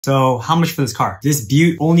So how much for this car? This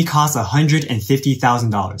Butte only costs $150,000.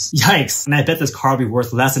 Yikes, and I bet this car will be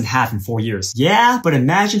worth less than half in 4 years. Yeah, but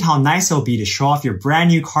imagine how nice it'll be to show off your brand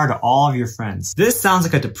new car to all of your friends. This sounds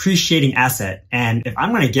like a depreciating asset, and if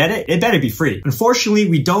I'm gonna get it, it better be free. Unfortunately,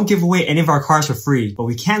 we don't give away any of our cars for free, but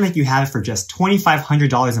we can let you have it for just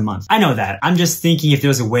 $2,500 a month. I know that. I'm just thinking if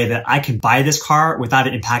there's a way that I can buy this car without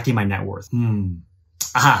it impacting my net worth.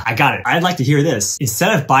 Aha, I got it. I'd like to hear this.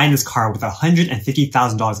 Instead of buying this car with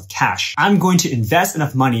 $150,000 of cash, I'm going to invest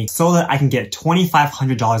enough money so that I can get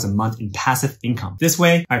 $2,500 a month in passive income. This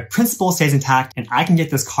way, my principal stays intact and I can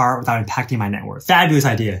get this car without impacting my net worth. Fabulous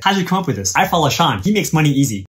idea. How'd you come up with this? I follow Sean. He makes money easy.